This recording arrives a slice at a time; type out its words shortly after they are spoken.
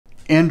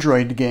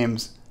Android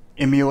games,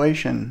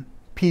 emulation,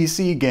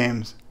 PC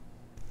games.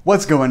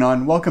 What's going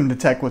on? Welcome to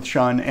Tech with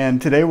Sean,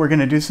 and today we're going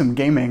to do some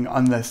gaming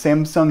on the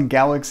Samsung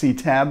Galaxy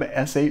Tab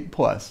S8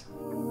 Plus.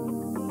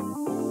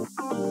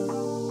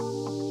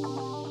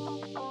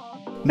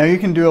 Now you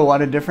can do a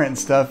lot of different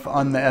stuff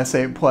on the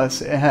S8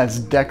 Plus. It has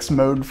DeX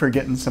mode for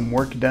getting some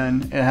work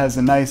done. It has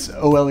a nice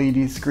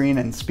OLED screen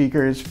and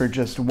speakers for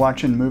just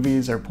watching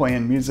movies or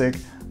playing music.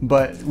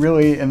 But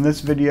really, in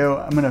this video,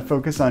 I'm going to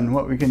focus on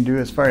what we can do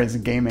as far as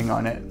gaming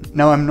on it.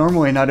 Now, I'm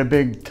normally not a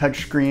big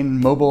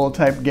touchscreen mobile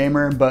type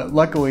gamer, but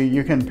luckily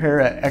you can pair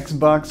an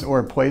Xbox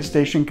or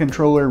PlayStation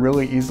controller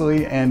really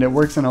easily, and it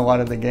works in a lot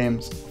of the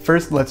games.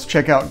 First, let's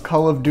check out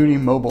Call of Duty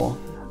Mobile.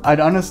 I'd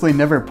honestly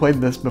never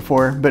played this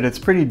before, but it's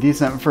pretty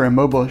decent for a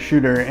mobile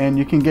shooter, and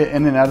you can get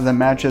in and out of the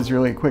matches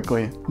really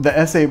quickly. The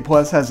S8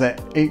 Plus has an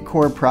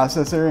 8-core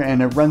processor,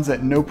 and it runs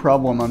at no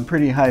problem on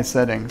pretty high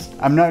settings.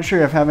 I'm not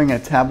sure if having a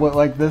tablet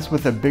like this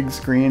with a big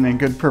screen and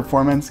good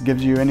performance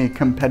gives you any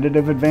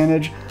competitive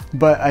advantage,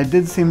 but I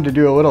did seem to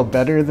do a little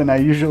better than I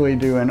usually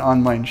do in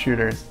online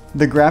shooters.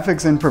 The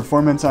graphics and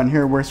performance on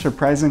here were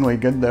surprisingly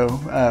good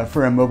though,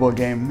 for a mobile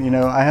game. You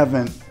know, I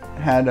haven't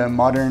had a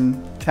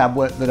modern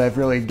tablet that I've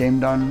really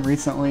gamed on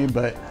recently,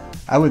 but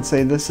I would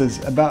say this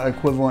is about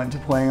equivalent to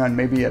playing on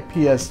maybe a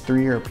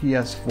PS3 or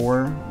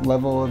PS4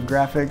 level of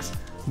graphics.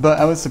 But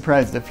I was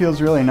surprised. It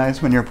feels really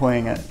nice when you're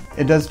playing it.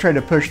 It does try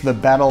to push the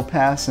Battle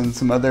Pass and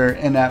some other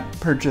in-app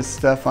purchase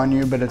stuff on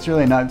you, but it's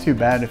really not too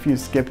bad. If you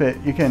skip it,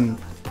 you can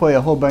play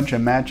a whole bunch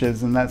of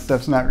matches and that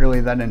stuff's not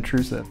really that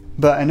intrusive.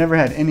 But I never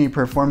had any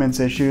performance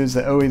issues.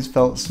 It always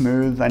felt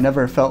smooth. I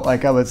never felt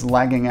like I was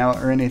lagging out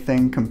or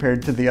anything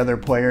compared to the other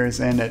players,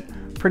 and it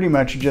pretty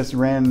much just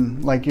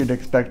ran like you'd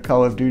expect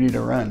Call of Duty to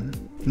run.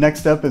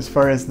 Next up, as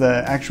far as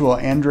the actual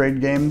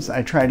Android games,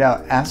 I tried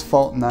out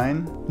Asphalt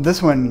 9.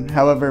 This one,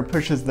 however,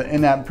 pushes the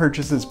in-app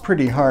purchases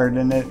pretty hard,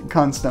 and it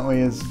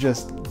constantly is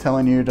just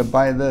telling you to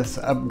buy this,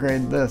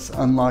 upgrade this,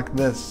 unlock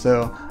this,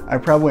 so I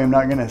probably am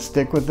not going to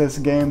stick with this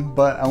game,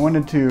 but I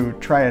wanted to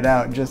try it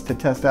out just to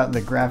test out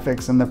the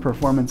graphics and the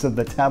performance of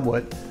the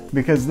tablet,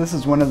 because this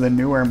is one of the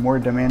newer, more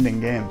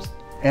demanding games.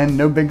 And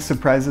no big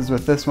surprises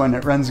with this one,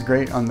 it runs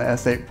great on the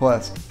S8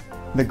 Plus.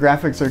 The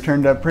graphics are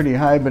turned up pretty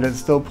high, but it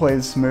still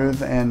plays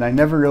smooth, and I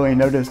never really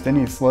noticed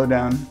any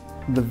slowdown.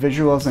 The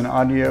visuals and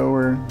audio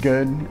were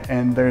good,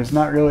 and there's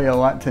not really a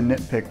lot to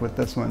nitpick with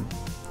this one.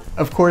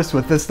 Of course,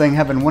 with this thing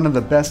having one of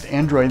the best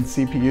Android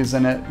CPUs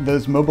in it,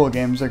 those mobile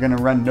games are going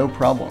to run no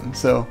problem.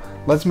 So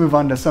let's move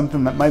on to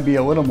something that might be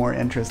a little more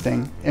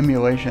interesting,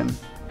 emulation.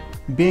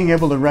 Being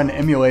able to run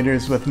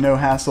emulators with no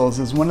hassles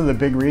is one of the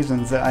big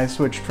reasons that I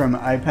switched from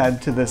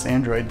iPad to this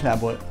Android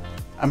tablet.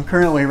 I'm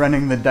currently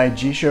running the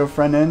Digisho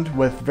front end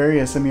with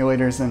various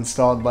emulators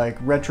installed like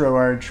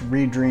RetroArch,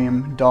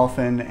 Redream,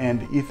 Dolphin,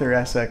 and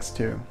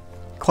AetherSX2.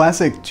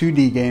 Classic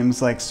 2D games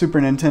like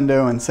Super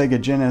Nintendo and Sega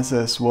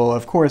Genesis will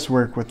of course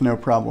work with no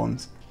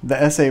problems. The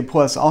S8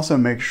 Plus also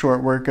makes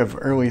short work of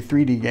early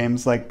 3D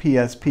games like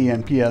PSP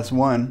and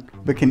PS1,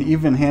 but can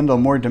even handle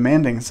more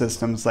demanding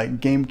systems like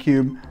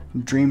GameCube,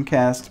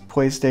 Dreamcast,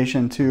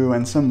 PlayStation 2,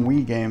 and some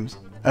Wii games.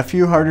 A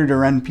few harder to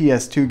run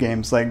PS2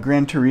 games like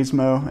Gran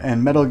Turismo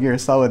and Metal Gear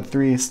Solid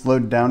 3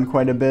 slowed down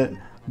quite a bit,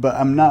 but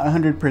I'm not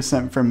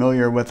 100%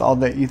 familiar with all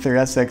the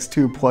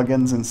AetherSX2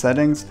 plugins and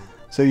settings,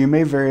 so you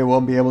may very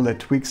well be able to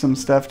tweak some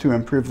stuff to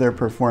improve their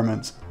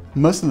performance.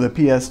 Most of the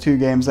PS2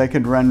 games I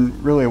could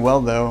run really well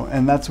though,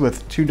 and that's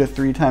with 2 to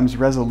 3 times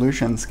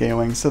resolution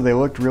scaling, so they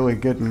looked really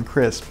good and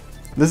crisp.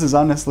 This is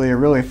honestly a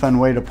really fun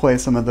way to play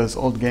some of those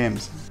old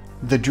games.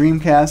 The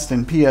Dreamcast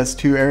and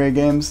PS2 era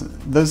games,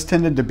 those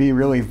tended to be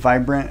really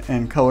vibrant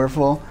and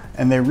colorful,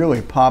 and they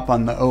really pop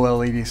on the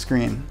OLED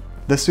screen.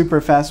 The super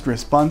fast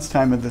response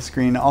time of the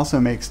screen also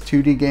makes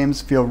 2D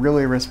games feel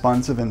really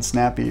responsive and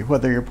snappy,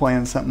 whether you're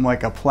playing something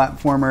like a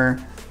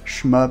platformer,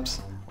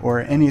 shmups,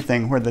 or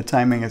anything where the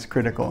timing is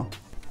critical.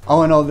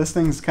 All in all, this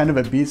thing's kind of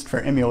a beast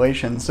for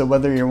emulation, so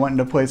whether you're wanting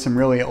to play some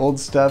really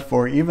old stuff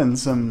or even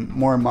some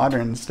more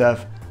modern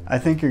stuff, I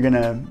think you're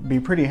gonna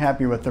be pretty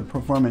happy with the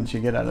performance you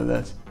get out of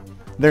this.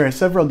 There are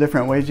several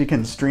different ways you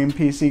can stream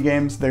PC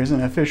games. There's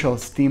an official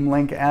Steam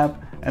Link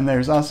app, and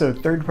there's also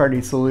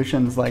third-party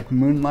solutions like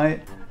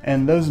Moonlight,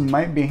 and those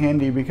might be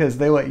handy because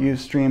they let you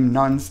stream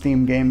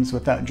non-Steam games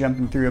without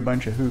jumping through a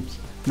bunch of hoops.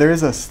 There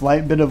is a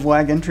slight bit of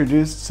lag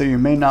introduced, so you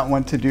may not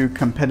want to do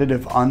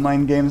competitive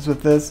online games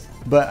with this,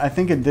 but I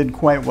think it did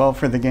quite well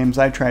for the games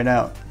I tried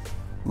out.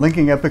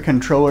 Linking up a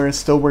controller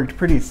still worked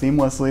pretty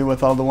seamlessly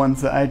with all the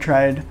ones that I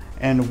tried,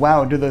 and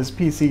wow, do those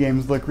PC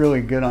games look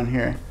really good on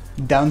here.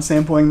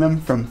 Downsampling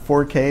them from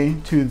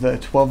 4K to the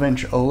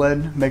 12-inch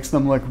OLED makes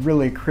them look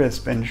really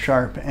crisp and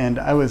sharp, and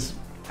I was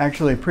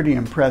actually pretty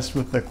impressed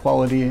with the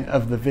quality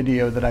of the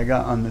video that I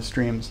got on the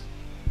streams.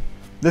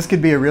 This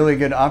could be a really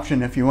good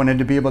option if you wanted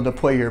to be able to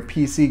play your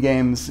PC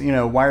games, you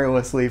know,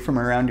 wirelessly from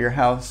around your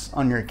house,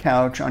 on your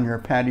couch, on your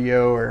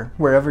patio, or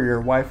wherever your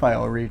Wi-Fi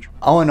will reach.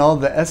 All in all,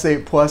 the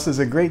S8 Plus is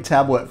a great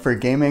tablet for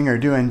gaming or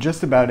doing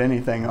just about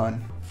anything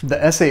on. The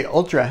S8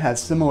 Ultra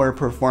has similar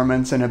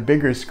performance and a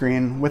bigger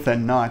screen with a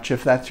notch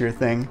if that's your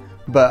thing,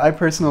 But I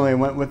personally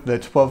went with the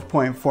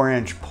 12.4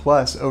 inch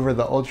Plus over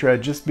the Ultra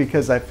just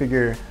because I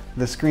figure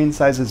the screen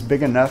size is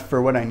big enough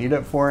for what I need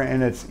it for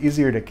and it's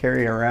easier to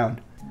carry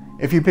around.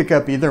 If you pick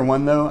up either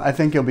one though, I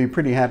think you'll be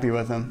pretty happy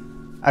with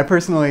them. I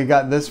personally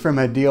got this from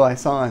a deal I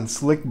saw on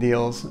Slick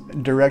Deals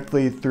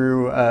directly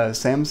through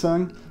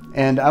Samsung,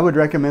 and I would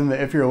recommend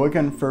that if you're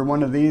looking for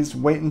one of these,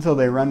 wait until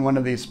they run one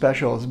of these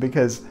specials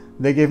because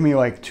they gave me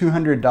like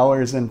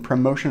 $200 in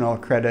promotional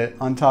credit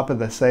on top of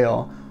the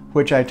sale,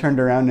 which I turned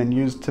around and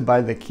used to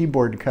buy the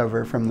keyboard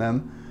cover from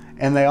them.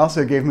 And they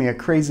also gave me a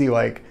crazy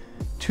like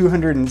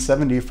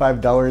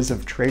 $275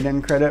 of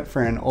trade-in credit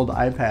for an old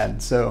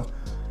iPad. So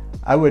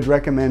I would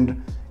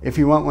recommend, if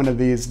you want one of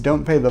these,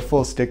 don't pay the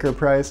full sticker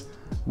price.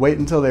 Wait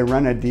until they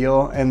run a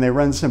deal, and they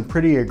run some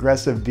pretty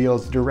aggressive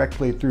deals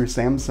directly through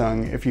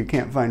Samsung if you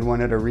can't find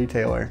one at a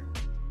retailer.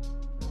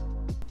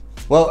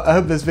 Well, I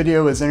hope this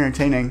video was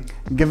entertaining.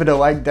 Give it a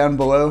like down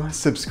below,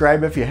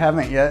 subscribe if you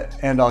haven't yet,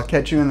 and I'll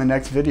catch you in the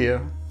next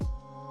video.